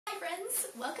friends,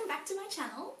 welcome back to my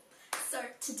channel. So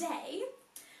today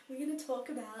we're going to talk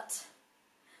about,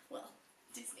 well,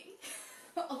 Disney,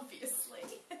 obviously.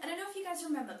 I don't know if you guys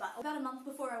remember, but about a month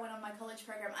before I went on my college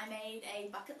program, I made a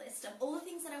bucket list of all the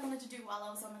things that I wanted to do while I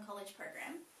was on the college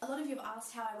program. A lot of you have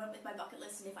asked how I went with my bucket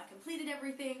list and if I completed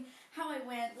everything, how I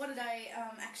went, what did I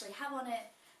actually have on it.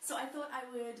 So I thought I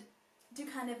would do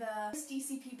kind of a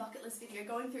DCP bucket list video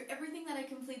going through everything that I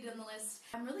completed on the list.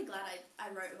 I'm really glad I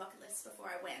wrote a bucket list before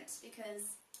I went,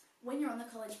 because when you're on the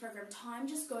college program, time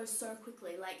just goes so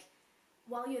quickly. Like,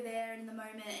 while you're there in the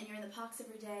moment and you're in the parks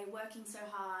every day working so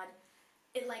hard,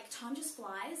 time just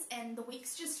flies and the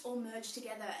weeks just all merge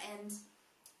together, and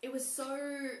it was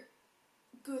so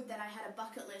good that I had a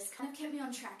bucket list. Kind of kept me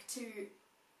on track to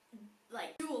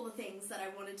do all the things that I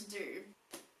wanted to do.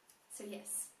 So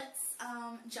yes, let's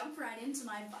jump right into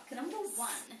my bucket number 1.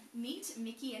 Meet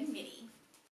Mickey and Minnie.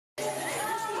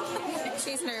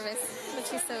 She's nervous, but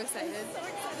she's so excited.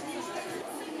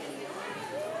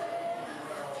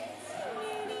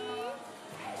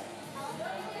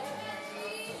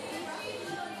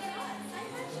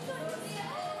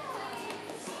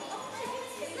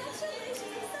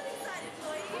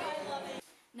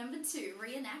 Number 2,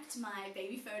 reenact my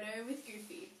baby photo with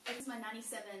Goofy. It's my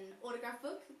 97 autograph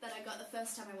book that I got the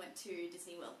first time I went to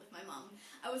Disney World with my mum.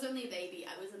 I was only a baby,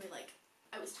 I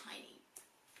was tiny.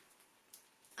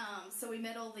 So we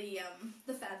met all the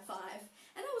Fab Five,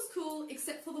 and that was cool,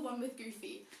 except for the one with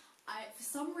Goofy. For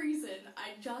some reason,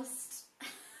 I was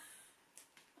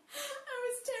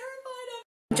terrified of.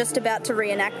 I'm just about to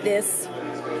reenact this.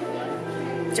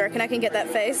 Do you reckon I can get that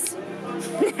face?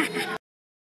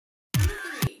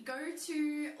 Go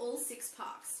to all 6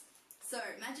 parks. So,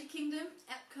 Magic Kingdom,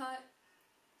 Epcot,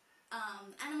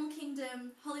 Animal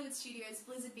Kingdom, Hollywood Studios,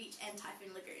 Blizzard Beach, and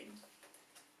Typhoon Lagoon.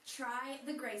 Try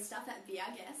the grey stuff at Be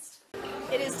Our Guest.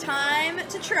 It is time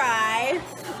to try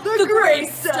the grey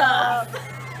stuff!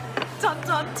 Dun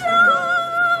dun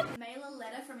dun! Mail a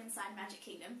letter from inside Magic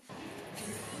Kingdom.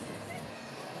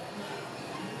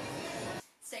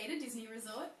 Stay at a Disney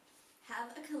resort.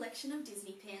 Have a collection of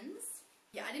Disney pins.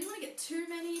 Yeah, I didn't want to get too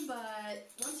many,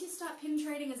 but once you start pin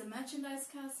trading as a merchandise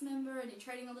cast member and you're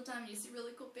trading all the time and you see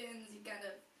really cool pins, you kind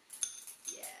of,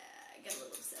 yeah, get a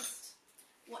little obsessed.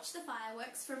 Watch the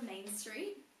fireworks from Main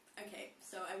Street. Okay,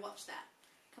 so I watched that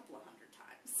a couple of 100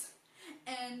 times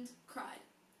and cried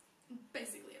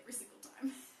basically every single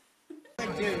time.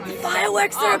 The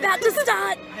fireworks are about to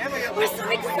start! We're so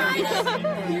excited!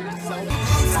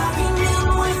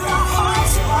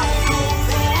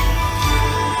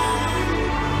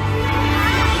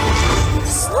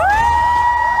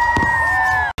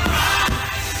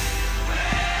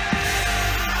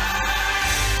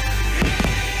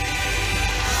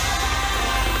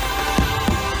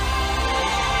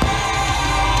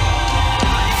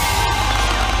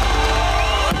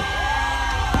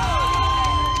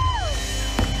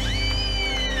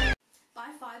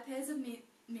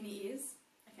 Mini ears.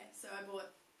 Okay, so I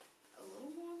bought a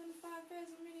little more than 5 pairs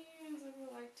of mini ears. I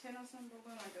bought like 10 or something.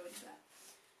 When I go into that,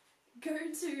 go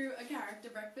to a character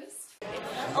breakfast.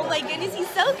 Oh my goodness, he's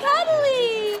so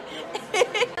cuddly!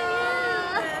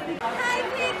 Hi,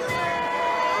 Piglet!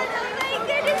 Oh my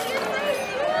goodness, you're so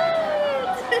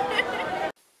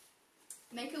cute!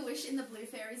 Make a wish in the Blue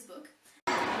Fairies book.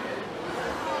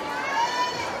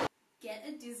 Get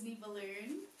a Disney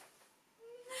balloon.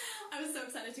 I was so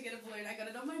excited to get a balloon. I got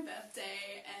it on my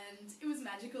birthday and it was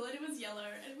magical and it was yellow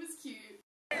and it was cute.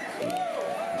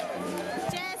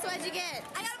 Jess, what'd you get?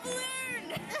 I got a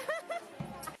balloon!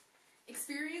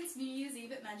 Experience New Year's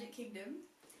Eve at Magic Kingdom.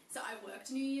 So I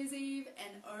worked New Year's Eve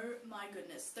and oh my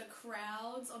goodness, the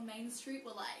crowds on Main Street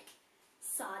were like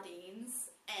sardines,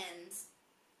 and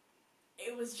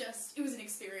it was an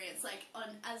experience.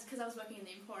 Because I was working in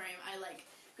the Emporium, I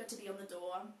got to be on the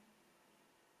door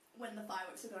when the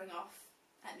fireworks were going off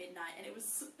at midnight, and it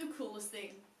was the coolest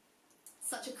thing.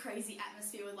 Such a crazy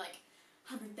atmosphere with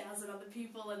 100,000 other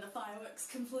people and the fireworks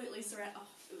completely surround. Oh,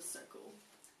 it was so cool.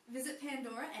 Visit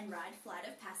Pandora and ride Flight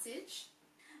of Passage.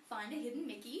 Find a hidden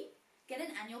Mickey. Get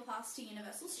an annual pass to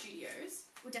Universal Studios.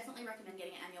 Would definitely recommend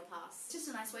getting an annual pass. It's just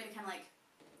a nice way to kind of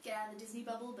get out of the Disney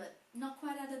bubble, but not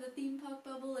quite out of the theme park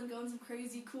bubble, and go on some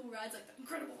crazy cool rides like the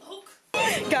Incredible Hulk.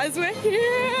 Guys, we're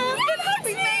here!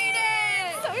 We made it!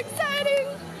 So exciting!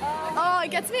 Oh,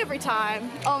 it gets me every time.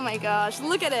 Oh my gosh,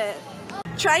 look at it.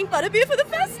 Trying butterbeer for the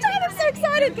first time. I'm so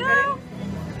excited, girl.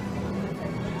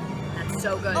 That's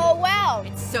so good. Oh wow.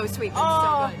 It's so sweet. It's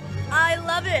oh, so good. I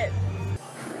love it.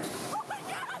 Oh my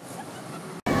god.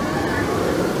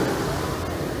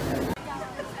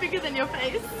 It's bigger than your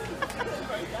face.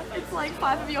 It's like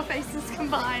 5 of your faces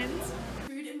combined.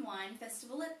 Food and Wine Festival.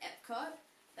 festival at Epcot.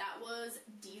 That was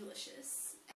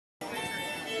delicious.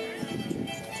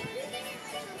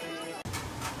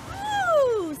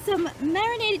 Ooh, some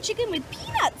marinated chicken with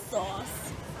peanut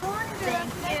sauce.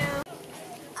 Thank you.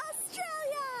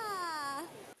 Australia!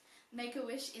 Make a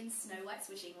wish in Snow White's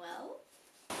wishing well.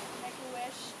 Make a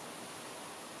wish.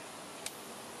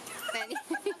 I just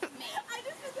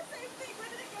did the same thing. Where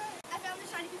did it go? I found the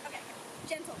shiny piece. Okay.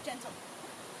 Gentle, gentle.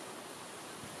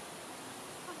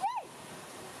 Yay!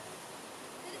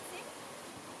 Did it sing?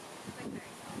 It's like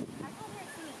very soft. I can't hear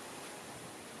it singing.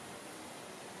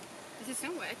 Is it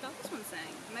Snow White? I thought this one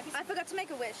sang. Maybe I forgot to make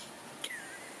a wish.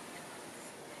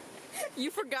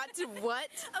 you forgot to what?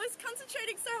 I was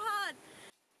concentrating so hard.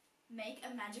 Make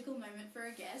a magical moment for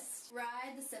a guest.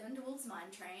 Ride the Seven Dwarfs Mine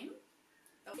Train.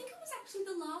 I think it was actually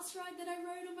the last ride that I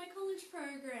rode on my college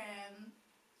program.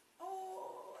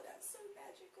 Oh, that's so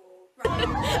magical. Right.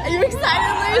 Are you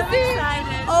excited, Lucy? I'm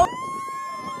excited. Oh.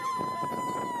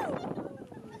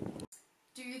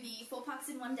 Do the 4 parks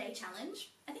in 1 day challenge.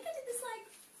 I think I did this like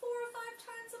 4 or 5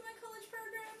 times on my college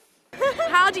program.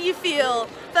 How do you feel?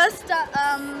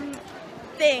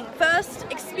 First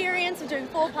experience of doing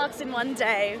 4 parks in 1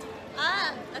 day.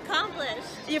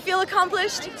 Accomplished. You feel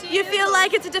accomplished? You feel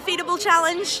like it's a defeatable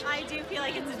challenge? I do feel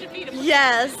like it's a defeatable.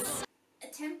 Yes.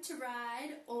 Attempt to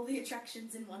ride all the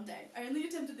attractions in 1 day. I only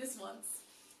attempted this once.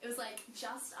 It was like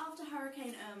just after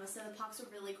Hurricane Irma, so the parks were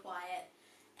really quiet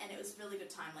and it was a really good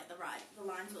time. Like the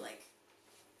lines were like,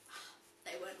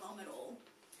 they weren't long at all.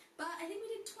 But I think we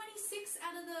did 26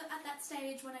 at that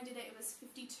stage when I did it. It was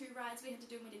 52 rides we had to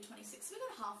do and we did 26. So we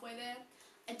got halfway there.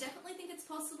 I definitely think it's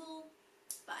possible,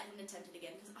 but I didn't attempt it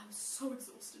again because I was so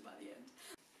exhausted by the end.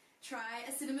 Try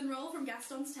a cinnamon roll from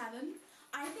Gaston's Tavern.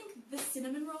 I think the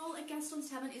cinnamon roll at Gaston's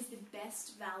Tavern is the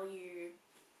best value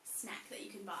snack that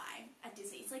you can buy at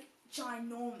Disney. It's like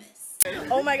ginormous.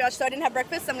 Oh my gosh, so I didn't have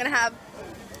breakfast, so I'm gonna have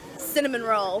cinnamon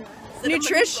roll.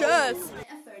 Nutritious. A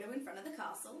photo in front of the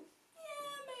castle.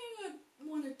 Yeah, maybe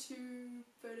 1 or 2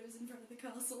 photos in front of the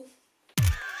castle.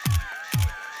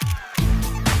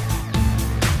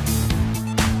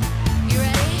 You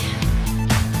ready?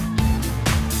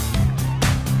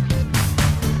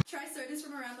 Try sodas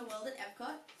from around the world at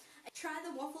Epcot. Try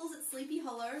the waffles at Sleepy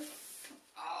Hollow.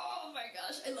 Oh my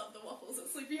gosh, I love the waffles at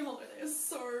Sleepy Hollow. They are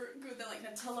so good. They're like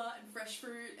Nutella and fresh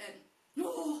fruit and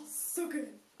oh, so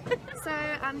good. So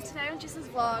today on Jess's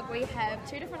vlog we have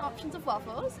 2 different options of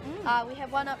waffles. We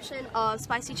have one option of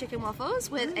spicy chicken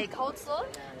waffles with a cold slaw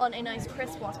on a nice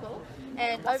crisp waffle.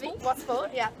 And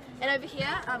over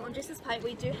here on Jess's plate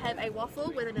we do have a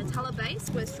waffle with a Nutella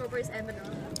base with strawberries and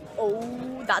banana.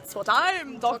 Oh, that's what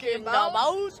I'm talking about.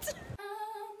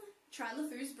 Try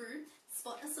LeFou's brew.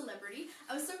 Spot a celebrity.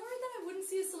 I was so worried that I wouldn't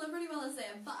see a celebrity while I was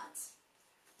there,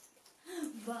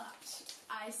 but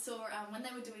I saw when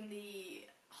they were doing the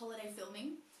holiday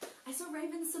filming, I saw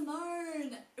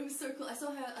Raven-Symoné. It was so cool. I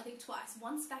saw her I think twice.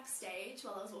 Once backstage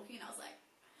while I was walking and I was like,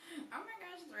 oh my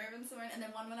gosh, it's Raven-Symoné. And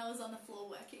then one when I was on the floor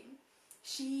working.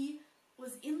 She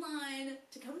was in line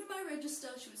to come to my register.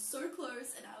 She was so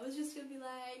close and I was just gonna be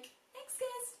like, next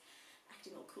guest.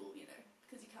 Acting all cool, you know,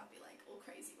 because you can't be like all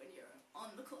crazy when you're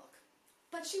on the clock.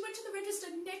 But she went to the register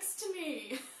next to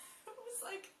me. I was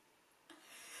like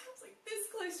this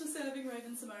close to serving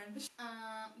Raven-Symoné.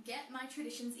 Get my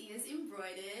traditions ears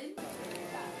embroidered.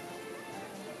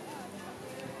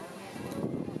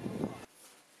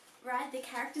 Ride the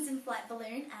characters in flight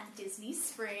balloon at Disney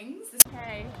Springs.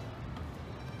 Okay.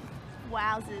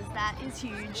 Wowzers, that is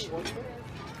huge.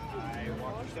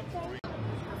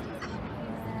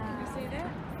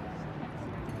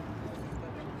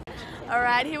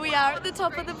 Alright, here we are at the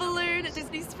top of the balloon at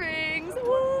Disney Springs.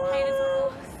 Woo!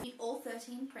 Meet all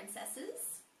 13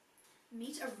 princesses.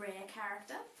 Meet a rare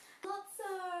character.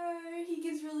 Lotso! He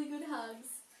gives really good hugs.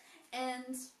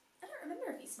 And I don't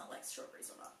remember if he smelled like strawberries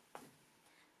or not.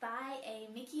 Buy a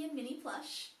Mickey and Minnie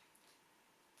plush.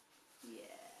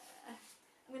 Yeah.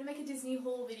 I'm gonna make a Disney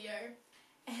haul video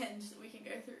and we can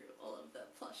go through all of the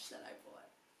plush that I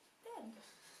bought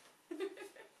then.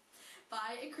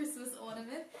 Buy a Christmas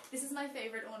ornament. This is my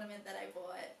favourite ornament that I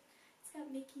bought. It's got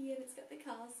Mickey and it's got the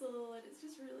castle and it's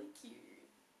just really cute.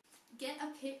 Get a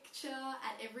picture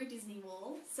at every Disney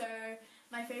wall. So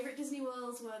my favourite Disney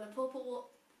walls were the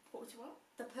purple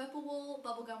wall,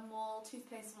 bubblegum wall,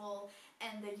 toothpaste wall,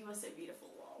 and the You Are So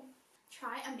Beautiful wall.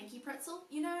 Try a Mickey pretzel.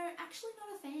 You know, actually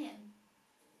not a fan.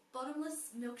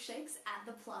 Bottomless milkshakes at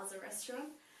the Plaza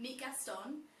restaurant. Meet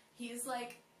Gaston. He is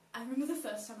like, I remember the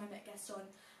first time I met Gaston,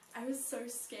 I was so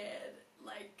scared,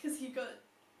 like, because he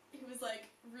was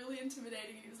like really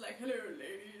intimidating. He was like, hello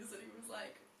ladies, and he was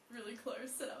like really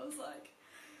close, and I was like,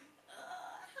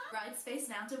 hi. Ride Space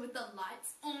Mountain with the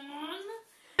lights on.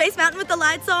 Space Mountain with the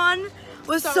lights on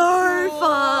was so cool.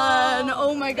 fun.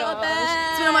 Oh my gosh.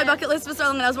 It's been on my bucket list for so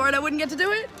long and I was worried I wouldn't get to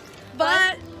do it,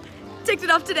 but ticked it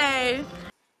off today.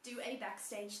 Do a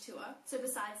backstage tour. So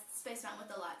besides Space Mountain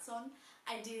with the lights on,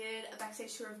 I did a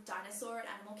backstage tour of Dinosaur at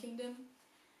Animal Kingdom.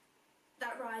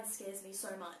 That ride scares me so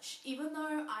much. Even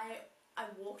though I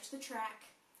walked the track,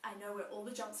 I know where all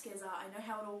the jump scares are, I know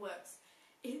how it all works,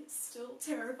 it still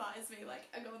terrifies me. Like,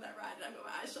 I go on that ride and I've got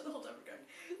my eyes shut the whole time and going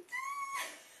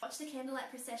Watch the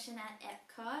candlelight procession at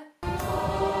Epcot.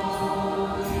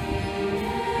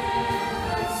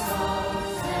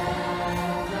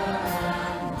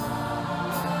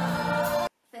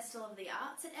 Festival of the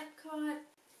Arts at Epcot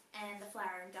and the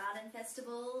Flower and Garden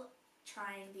Festival,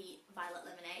 trying the Violet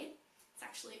Lemonade. It's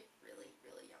actually really,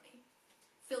 really yummy.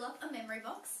 Fill up a memory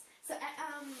box. So at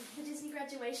the Disney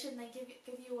graduation they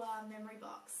give you a memory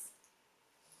box.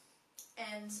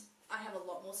 And I have a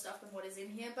lot more stuff than what is in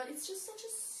here, but it's just such a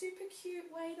super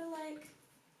cute way to like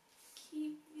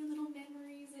keep your little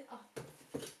memories in. Oh,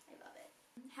 I love it.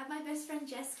 Have my best friend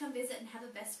Jess come visit and have a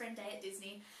best friend day at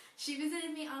Disney. She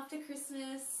visited me after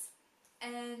Christmas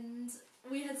and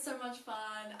we had so much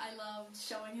fun. I loved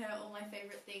showing her all my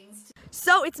favourite things.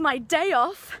 So it's my day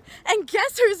off and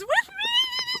guess who's with me?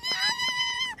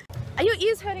 Are your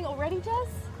ears hurting already, Jess?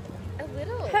 A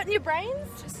little. Hurting your brains?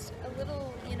 Just a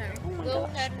little, you know, my a little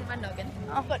gosh. hurt in my noggin.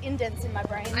 I've got indents in my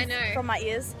brain. I know. From my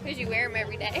ears. Because you wear them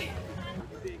every day.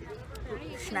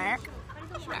 Snack.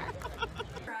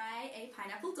 Try a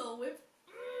pineapple Dole Whip.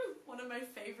 One of my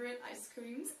favourite ice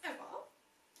creams ever.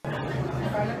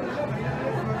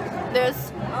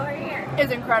 This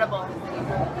is incredible.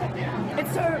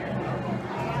 It's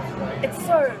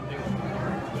so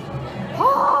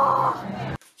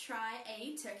Try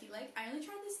a turkey leg. I only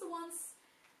tried this the once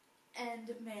and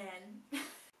man,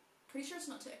 pretty sure it's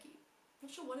not turkey.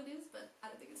 Not sure what it is, but I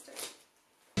don't think it's turkey.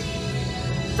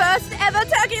 First ever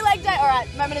turkey leg day.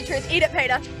 Alright, moment of truth. Eat it,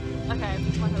 Peter. Okay.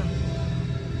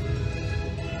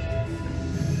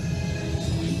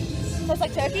 Tastes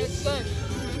like turkey? It's good.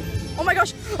 Oh my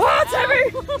gosh. Oh, it's heavy!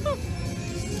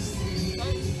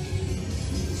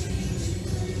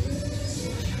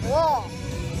 Whoa.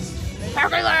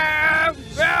 Turkey leg!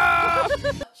 Yeah!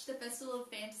 Watch the Festival of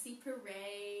Fantasy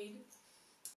Parade.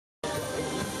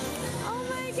 Oh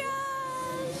my gosh!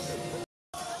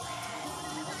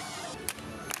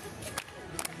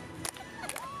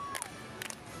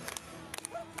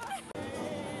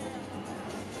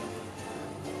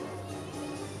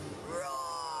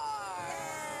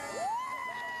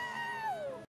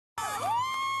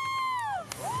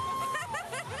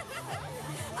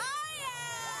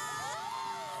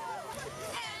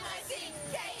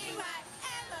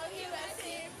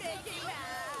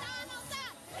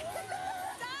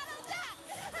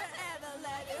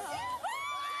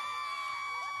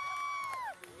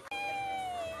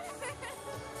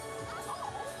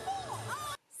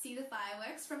 See the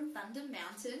fireworks from Thunder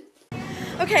Mountain.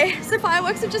 Okay, so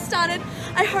fireworks have just started.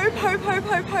 I hope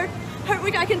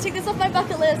I can tick this off my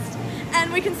bucket list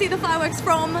and we can see the fireworks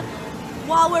from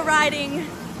while we're riding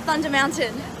Thunder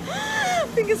Mountain.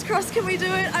 Fingers crossed, can we do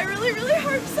it? I really, really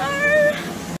hope so.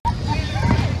 Oh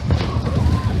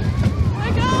my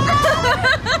god!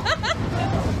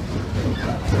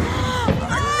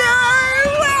 No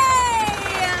way!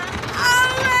 Oh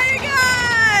my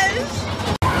gosh!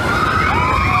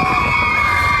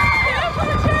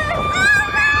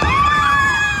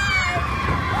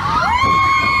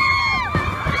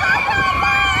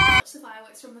 Watch the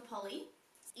fireworks from the Poly.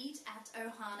 Eat at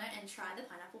Ohana and try the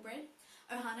pineapple bread.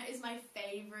 Ohana is my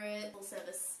favourite full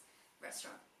service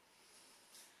restaurant.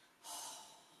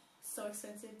 So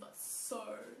expensive, but so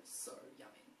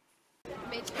yummy.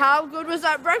 How good was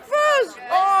that breakfast?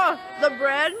 Oh, the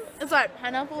bread. It's like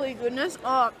pineapple-y goodness.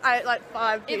 Oh, I ate like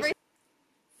 5 pieces.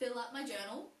 Fill up my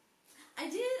journal. I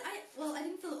didn't fill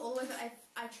it all the way, but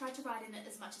I tried to write in it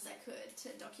as much as I could to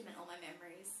document all my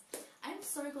memories. I'm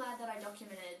so glad that I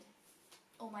documented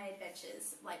all my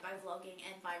adventures, like by vlogging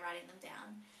and by writing them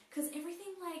down, because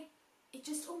everything, like, it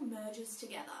just all merges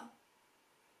together.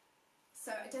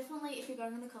 So definitely, if you're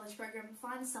going on the college program,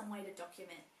 find some way to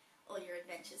document all your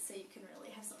adventures so you can really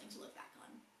have something to look back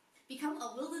on. Become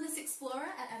a wilderness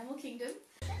explorer at Animal Kingdom.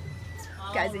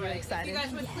 Guys, are you excited? If you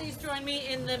guys would please join me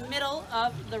in the middle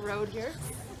of the road here.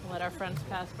 Let our friends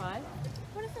pass by.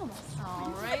 Want to film us?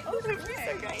 All right. Oh, that would be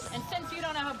so great. And since you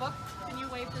don't have a book, can you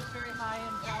wave this very high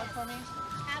and proud for me?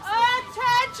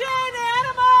 Attention,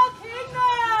 Animal Kingdom!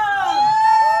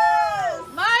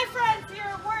 My friends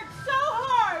here worked so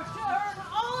hard to earn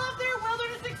all of their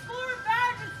Wilderness Explorer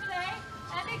badges today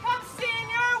and become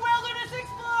senior Wilderness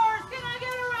Explorers!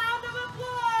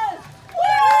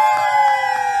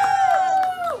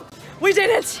 We did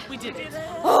it! We did it.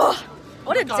 Oh,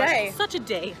 what a Gosh, day. such a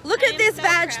day. Look at this so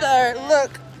badge proud. though,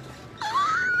 look.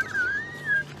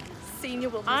 Senior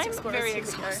Wilderness I'm Explorers. very Here we go.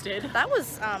 exhausted. That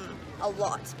was a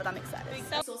lot, but I'm excited.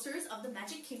 Sorcerers of the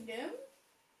Magic Kingdom.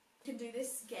 You can do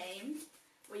this game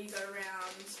where you go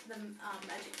around the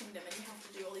Magic Kingdom and you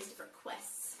have to do all these different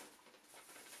quests.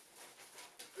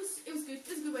 It was good. It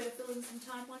was a good way to fill in some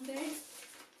time one day.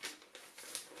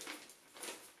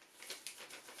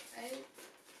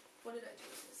 What did I do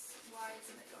with this? Why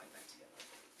isn't it going back together?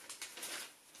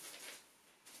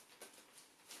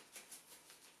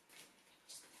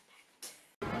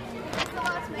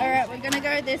 Alright, we're gonna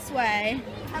go this way.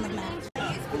 I used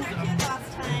Pinocchio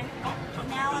last time.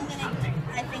 Now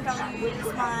I think I'll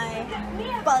use my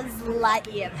Buzz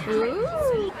Lightyear.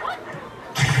 Ooh.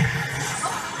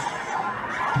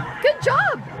 Good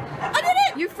job! I did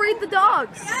it! You freed the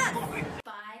dogs.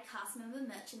 Buy cast member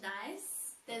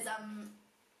merchandise. There's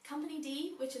Company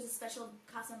D, which is a special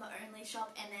cast member only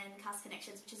shop, and then Cast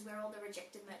Connections, which is where all the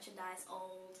rejected merchandise,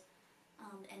 old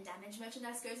and damaged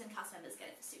merchandise goes, and cast members get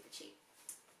it for super cheap.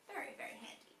 Very, very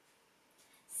handy.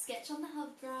 Sketch on the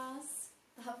Hubgrass.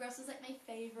 The Hubgrass was like my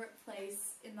favourite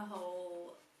place in the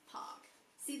whole park.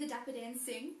 See the Dapper Dans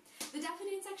sing? The Dapper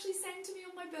Dans actually sang to me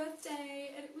on my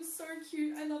birthday, and it was so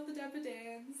cute. I love the Dapper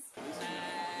Dans.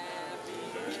 Happy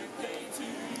birthday to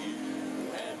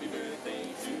you. Happy birthday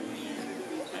to you.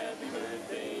 Happy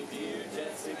birthday, dear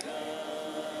Jessica.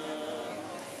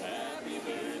 Happy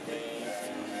birthday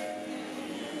to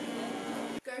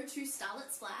you. Go to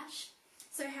Starlet Splash.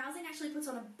 So housing actually puts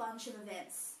on a bunch of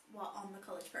events while on the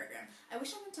college program. I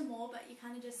wish I went to more, but you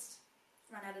kind of just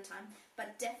run out of time.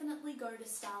 But definitely go to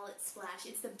Starlet Splash.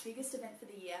 It's the biggest event for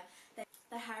the year. They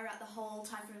hire out the whole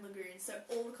Typhoon Lagoon, so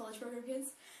all the college program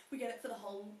kids, we get it for the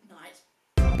whole night.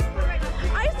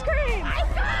 Ice cream!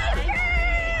 Ice cream!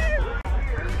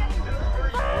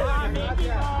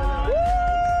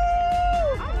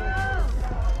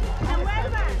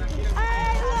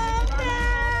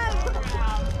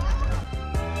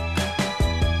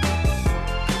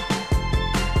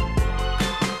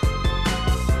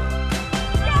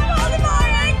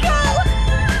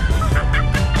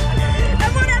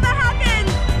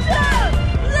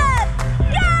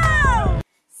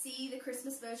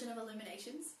 Version of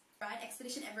Illuminations, ride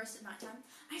Expedition Everest at nighttime.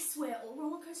 I swear, all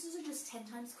roller coasters are just 10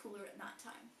 times cooler at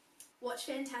nighttime. Watch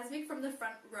Fantasmic from the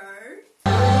front row.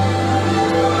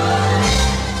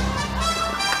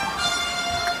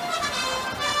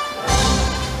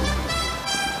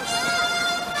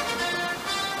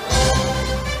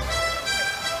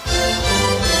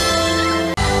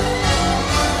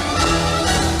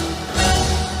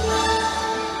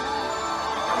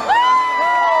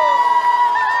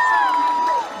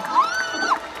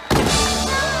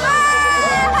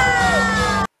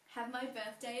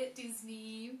 Birthday at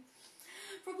Disney.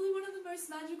 Probably one of the most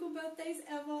magical birthdays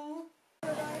ever.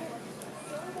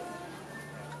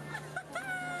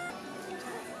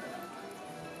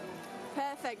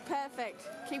 Perfect, perfect.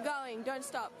 Keep going, don't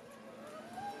stop.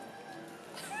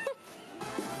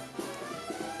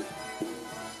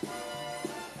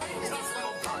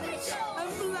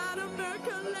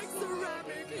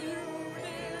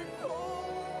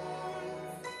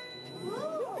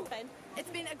 It's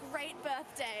been a great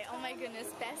birthday. Oh my goodness,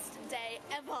 best day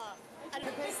ever. I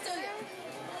don't know, still young.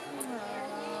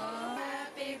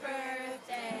 Happy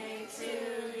birthday to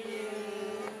you.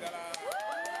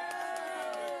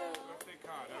 Birthday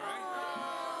card, alright?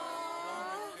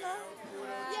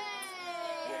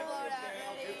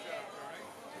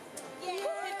 Yay!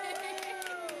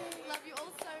 Love you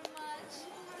all so much.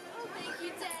 Oh, thank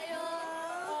you, Dale.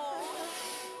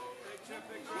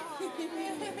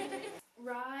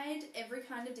 Ride every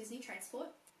kind of Disney transport.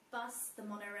 Bus, the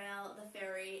monorail, the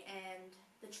ferry, and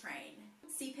the train.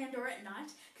 See Pandora at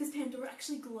night, because Pandora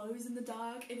actually glows in the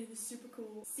dark and it is super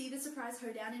cool. See the surprise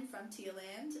hoedown in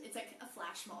Frontierland. It's like a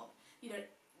flash mob. You don't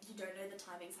know the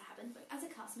timings that happen, but as a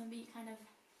cast member you kind of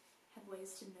have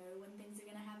ways to know when things are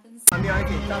going to happen.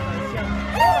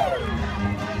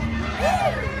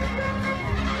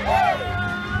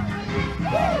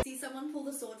 See someone pull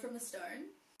the sword from the stone.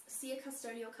 See a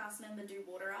custodial cast member do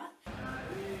water art.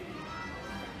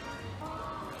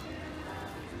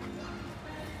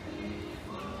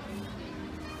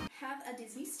 Have a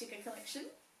Disney sticker collection.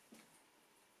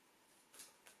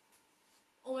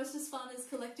 Almost as fun as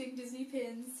collecting Disney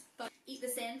pins. But eat the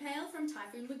sand pail from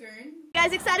Typhoon Lagoon. You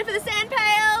guys excited for the sand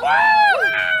pail?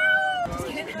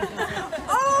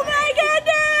 Oh my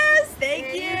goodness!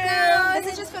 Thank you!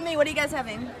 This is just for me. What are you guys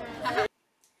having?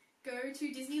 Go to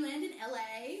Disneyland in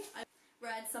LA. I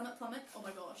ride Summit Plummet. Oh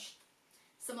my gosh.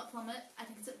 Summit Plummet, I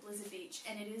think it's at Blizzard Beach,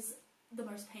 and it is the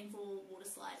most painful water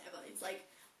slide ever. It's like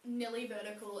nearly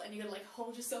vertical and you gotta like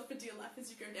hold yourself for dear life as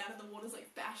you go down and the water's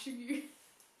like bashing you.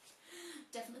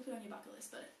 Definitely put on your bucket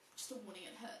list, but just a warning,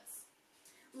 it hurts.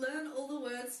 Learn all the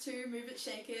words to Move It,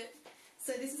 Shake It.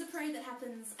 So this is a parade that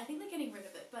happens, I think they're getting rid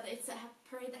of it, but it's a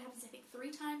parade that happens I think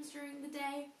 3 times during the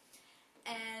day.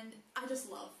 And I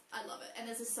love it. And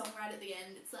there's a song right at the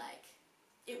end, it's like,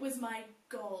 it was my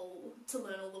goal to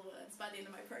learn all the words by the end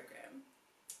of my program.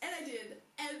 And I did.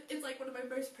 And it's like one of my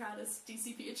most proudest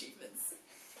DCP achievements.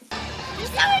 I'm so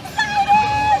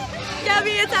excited!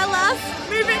 Gabby, it's our last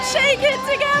Move It, Shake It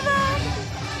together!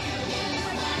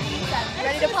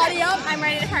 Ready to party up? I'm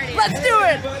ready to party. Let's do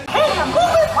it!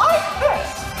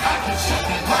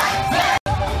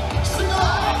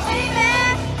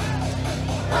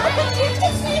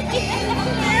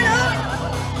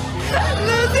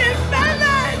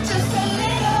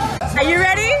 Are you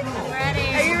ready? I'm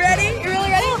ready. Are you ready? You really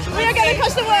ready? We are gonna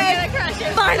crush the word!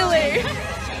 Finally!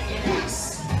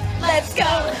 Let's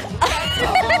go!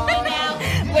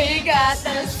 We got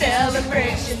the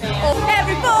celebration. Oh,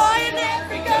 every boy and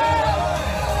every girl.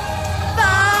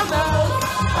 Vamos!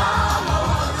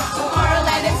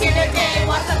 Tomorrowland is here today.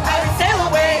 Watch the pirates sail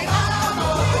away.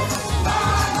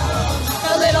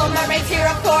 The Little Mermaid's here,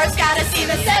 of course. Gotta see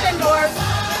the 7 dwarfs.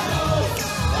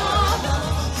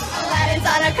 Aladdin's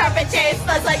on a carpet chase.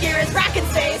 Buzz Lightyear is rocking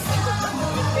space.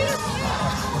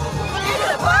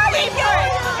 It's a party! Ready?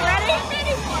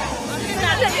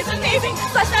 Mountain is amazing,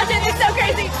 Slush Mountain is so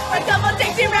crazy. When someone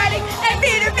takes you riding, and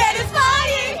Peter Pan is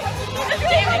flying.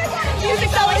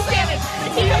 Music's always jamming, the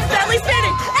TV's belly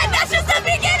spinning, and that's just the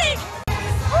beginning.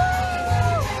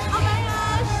 Oh my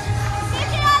gosh,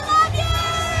 Mickey, I love you.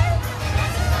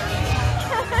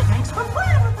 Thanks for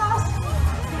playing with us.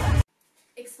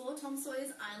 Explore Tom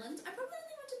Sawyer's Island. I probably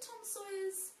only went to Tom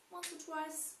Sawyer's once or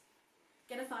twice.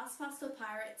 Get a fast pass for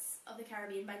Pirates of the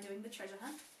Caribbean by doing the treasure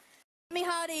hunt. Me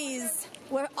hearties,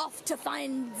 we're off to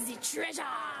find the treasure.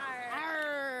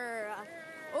 Arr.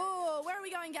 Oh, where are we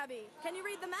going, Gabby? Can you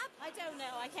read the map? I don't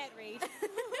know. I can't read.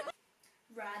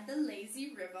 Ride the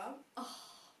lazy river. Oh,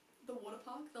 the water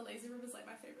park. The lazy river is like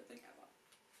my favorite thing ever.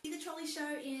 See the trolley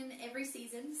show in every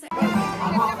season. So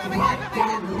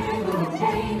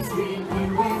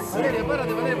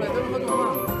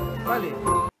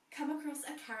come across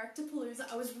a character palooza.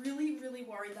 I was really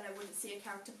worried that I wouldn't see a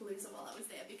character palooza while I was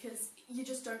there because you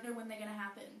just don't know when they're going to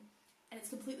happen and it's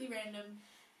completely random.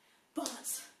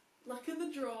 But luck of the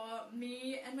draw,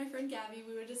 me and my friend Gabby,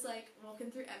 we were just like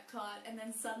walking through Epcot and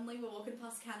then suddenly we're walking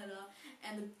past Canada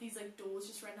and these like doors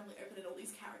just randomly open and all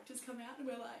these characters come out and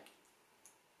we're like...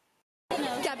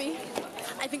 Gabby,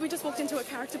 I think we just walked into a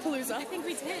character palooza. I think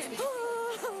we did.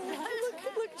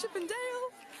 Look, Chip and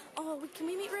Dale. Oh, can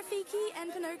we meet Rafiki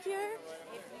and Pinocchio?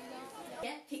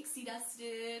 Get pixie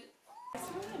dusted.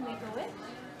 And make a wish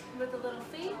with a little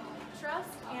faith, trust,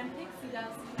 and pixie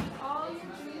dust. All your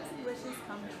dreams and wishes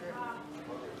come true.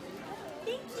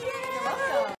 Thank you! You're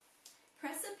welcome.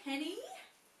 Press a penny.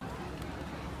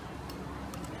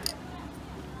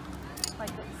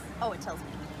 Like this. Oh, it tells me.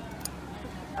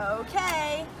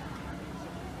 Okay.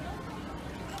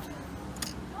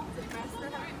 Do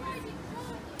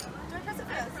I press it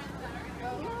first?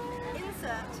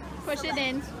 Insert. Push it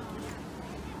in.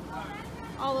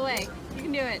 All the way. You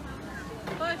can do it.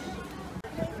 Push.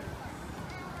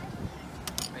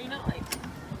 Are you not like...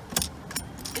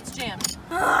 It's jammed.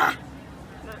 But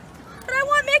I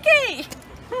want Mickey!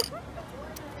 It's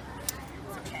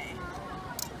okay.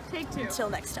 Take 2. Until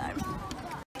next time.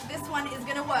 This one is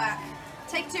gonna work.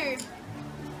 Take 2.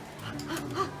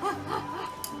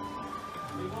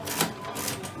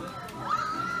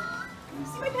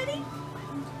 See my penny?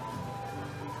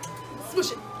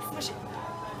 Smush it. Smush it.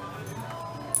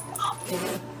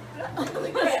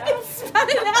 It spat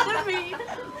it out of me.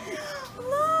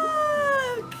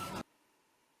 Look.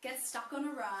 Get stuck on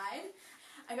a ride.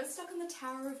 I got stuck on the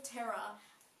Tower of Terror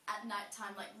at night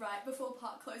time, like right before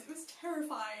park closed. It was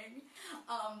terrifying.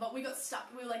 But we got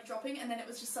stuck. We were like dropping and then it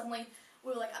was just suddenly,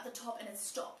 we were like at the top and it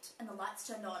stopped and the lights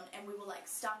turned on and we were like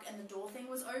stuck and the door thing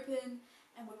was open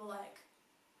and we were like,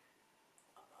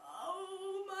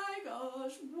 oh my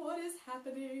gosh, what is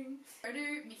happening? Go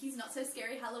to Mickey's Not So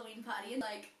Scary Halloween party and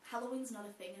like Halloween's not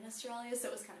a thing in Australia, so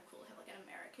it was kind of cool to have like an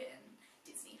American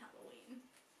Disney Halloween.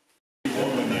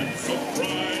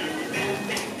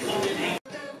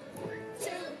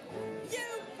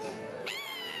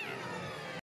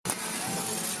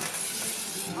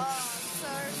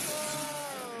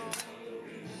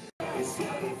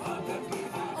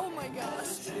 Oh my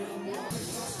gosh.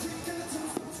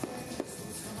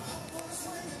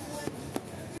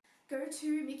 Go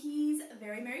to Mickey's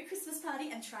Very Merry Christmas party. party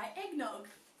and try eggnog.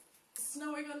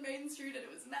 Snowing on Main Street and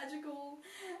it was magical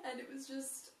and it was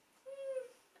just...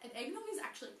 and eggnog is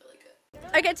actually really good.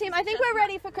 Okay, team, I think we're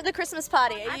ready for the Christmas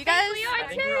party. Are you guys? I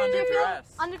think we're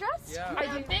underdressed. Underdressed? Yeah. Are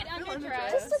you a bit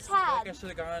underdressed? Just a I think I tad. should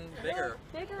have gone bigger.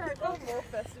 Bigger, go more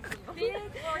festive. Big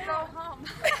or go home.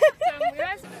 So we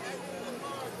guys...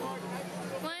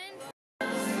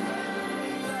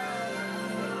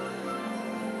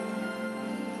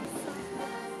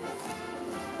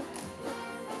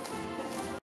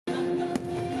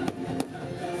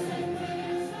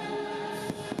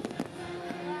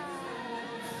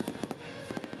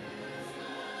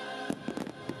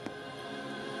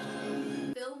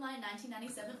 Fill my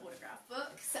 1997 autograph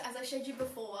book. So as I showed you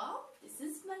before, this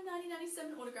is my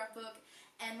 1997 autograph book.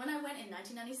 And when I went in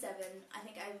 1997, I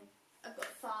think I've got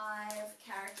 5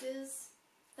 characters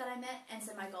that I met, and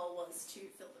so my goal was to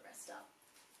fill the rest up.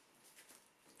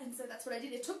 And so that's what I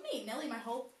did. It took me nearly my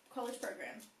whole college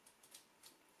program.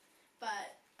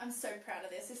 But I'm so proud of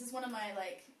this. This is one of my,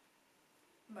 like,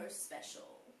 most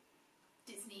special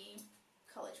Disney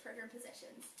college program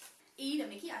possessions. Eat a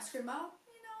Mickey ice cream bar.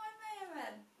 You know, I may have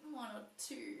had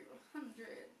 100 or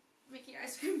 200 Mickey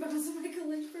ice cream bars in my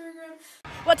college program.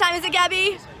 What time is it,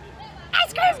 Gabby?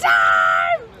 Ice cream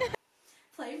time!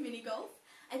 Play mini golf.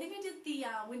 I think I did the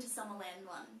Winter Summerland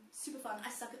one. Super fun. I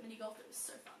suck at mini golf, but it was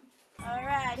so fun.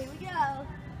 Alright, here we go.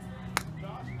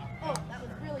 Oh, that was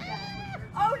really bad.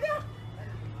 Oh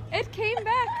no! It came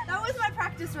back. That was my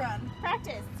practice run.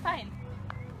 Practice. It's fine.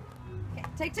 Okay,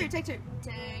 take two, take two.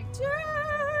 Take two!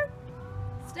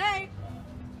 Stay.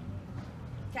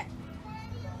 Okay.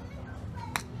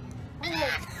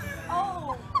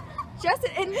 Oh! Just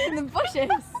in the bushes.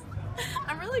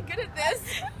 I'm really good at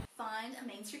this. Find a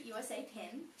Main Street USA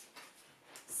pin.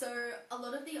 So a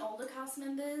lot of the older cast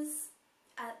members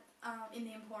at in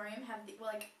the Emporium have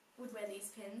would wear these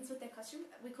pins with their costume.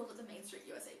 We call it the Main Street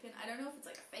USA pin. I don't know if it's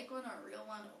like a fake one or a real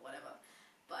one or whatever,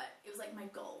 but it was like my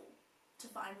goal to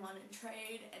find one and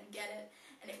trade and get it,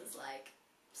 and it was like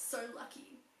so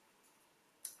lucky.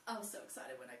 I was so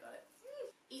excited when I got it.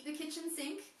 Eat the kitchen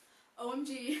sink.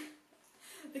 OMG.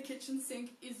 The kitchen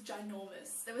sink is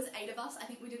ginormous. There was 8 of us. I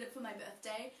think we did it for my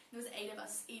birthday. There was 8 of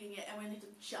us eating it, and we only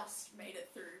just made it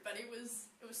through. But it was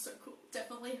so cool.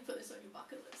 Definitely put this on your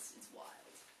bucket list. It's wild.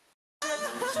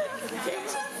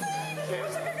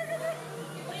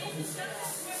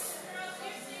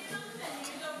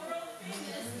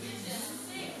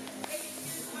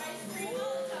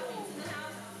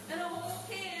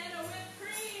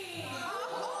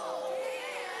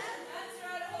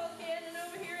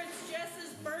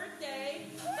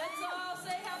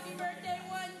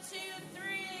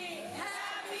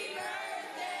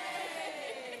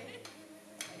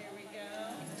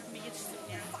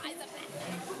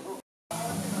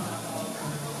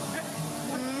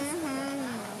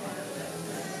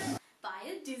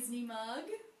 Disney mug.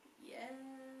 Yeah,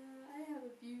 I have a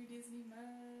few Disney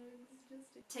mugs.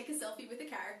 Take a selfie with a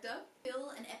character. Fill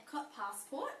an Epcot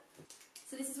passport.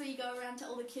 So this is where you go around to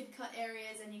all the Kid Cut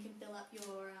areas and you can fill up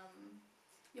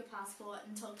your passport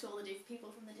and talk to all the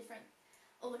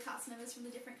all the cast members from the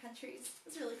different countries.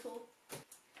 It's really cool.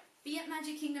 Be at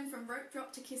Magic Kingdom from rope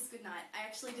drop to kiss goodnight. I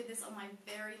actually did this on my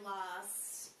very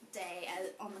last day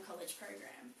on the college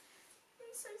program. It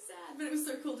was so sad, but it was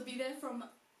so cool to be there from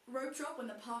rope drop when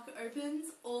the park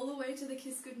opens all the way to the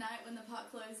kiss goodnight when the park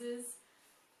closes.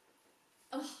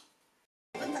 Oh.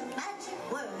 With the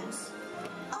magic words,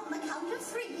 on the count of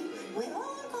 3, we're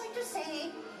all going to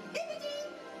say,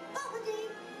 bibbidi, bobbidi,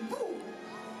 boo.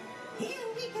 Here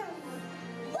we go.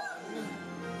 1,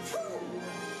 2,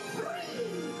 3,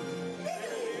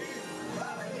 bibbidi,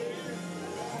 bobbidi,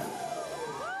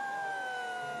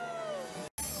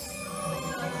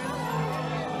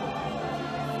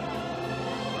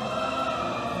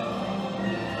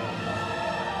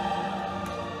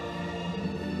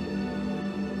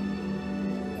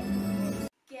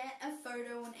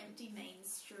 photo on empty Main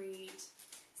Street.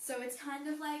 So it's kind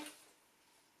of like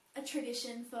a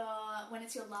tradition for when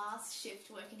it's your last shift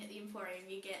working at the Emporium,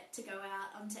 you get to go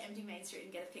out onto empty Main Street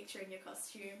and get a picture in your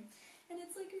costume. And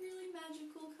it's like a really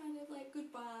magical kind of like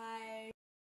goodbye.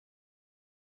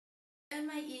 Burn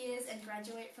my ears and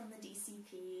graduate from the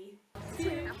DCP.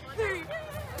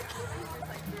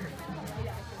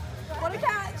 What a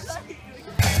catch!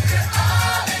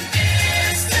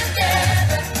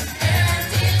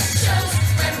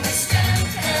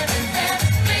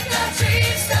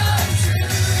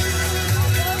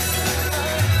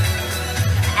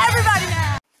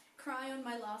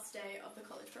 My last day of the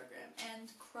college program,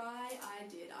 and cry I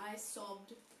did. I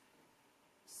sobbed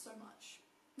so much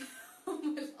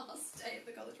on my last day of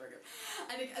the college program.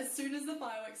 I think as soon as the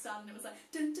fireworks started, it was like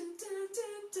dun dun dun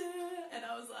dun dun, and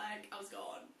I was like, I was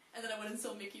gone. And then I went and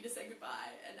saw Mickey to say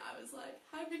goodbye, and I was like,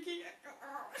 hi Mickey.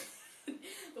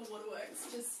 The waterworks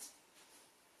just,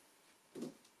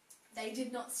 they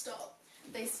did not stop.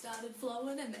 They started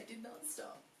flowing and they did not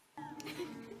stop. I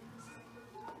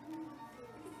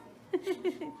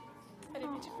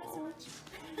didn't get your present.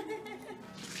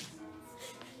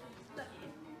 Love you.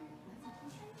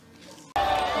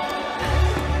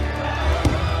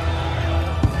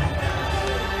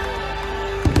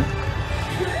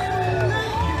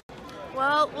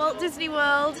 Well, Walt Disney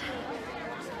World,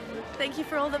 thank you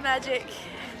for all the magic.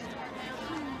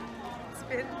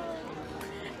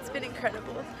 It's been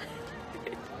incredible.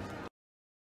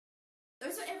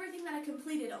 Those are everything that I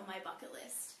completed on my bucket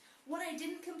list. What I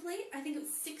didn't complete, I think it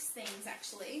was 6 things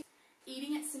actually.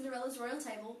 Eating at Cinderella's royal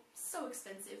table, so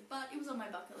expensive, but it was on my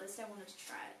bucket list. I wanted to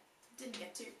try it. Didn't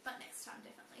get to, but next time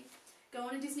definitely. Go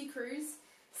on a Disney cruise,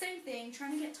 same thing,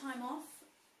 trying to get time off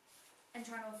and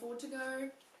trying to afford to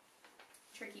go.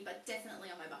 Tricky, but definitely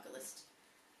on my bucket list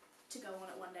to go on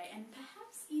it one day and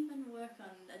perhaps even work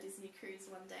on a Disney cruise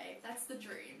one day. That's the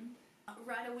dream.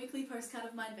 Write a weekly postcard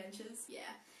of my adventures.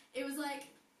 Yeah, it was like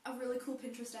a really cool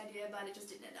Pinterest idea, but it just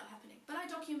didn't end up happening. But I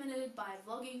documented it by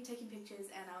vlogging, taking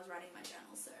pictures, and I was writing my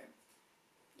journal, so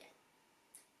yeah.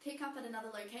 Pick up at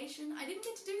another location. I didn't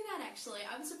get to do that actually.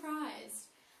 I was surprised.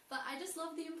 But I just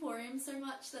love the Emporium so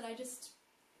much that I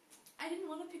didn't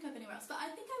want to pick up anywhere else, but I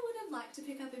think I would have liked to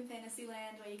pick up in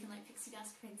Fantasyland where you can like pixie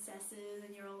dust princesses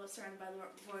and you're all surrounded by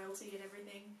royalty and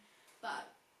everything.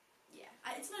 But yeah,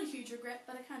 it's not a huge regret,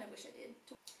 but I kind of wish I did.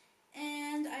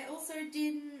 And I also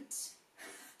didn't,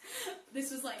 this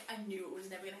was like, I knew it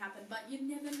was never going to happen, but you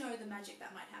never know the magic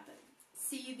that might happen.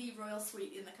 See the royal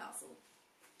suite in the castle.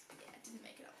 Yeah, didn't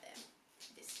make it up there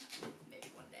this time,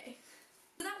 maybe one day.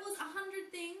 So that was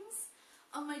 100 things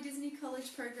on my Disney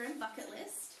College Program bucket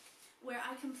list, where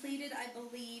I completed, I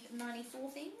believe,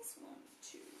 94 things. 1,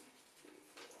 2, 3,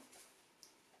 4,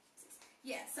 6.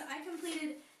 Yeah, so I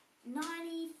completed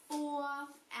 94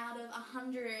 out of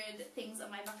 100 things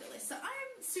on my bucket list. So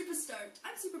I'm super stoked.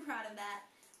 I'm super proud of that.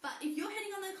 But if you're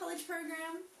heading on the college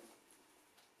program,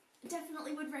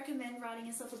 definitely would recommend writing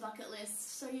yourself a bucket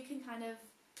list so you can kind of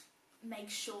make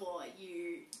sure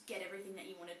you get everything that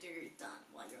you want to do done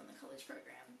while you're on the college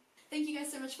program. Thank you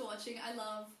guys so much for watching.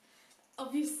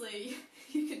 Obviously,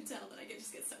 you can tell that I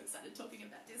just get so excited talking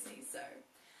about Disney, so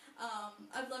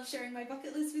I've loved sharing my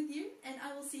bucket list with you, and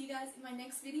I will see you guys in my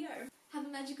next video. Have a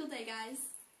magical day, guys.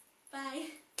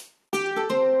 Bye.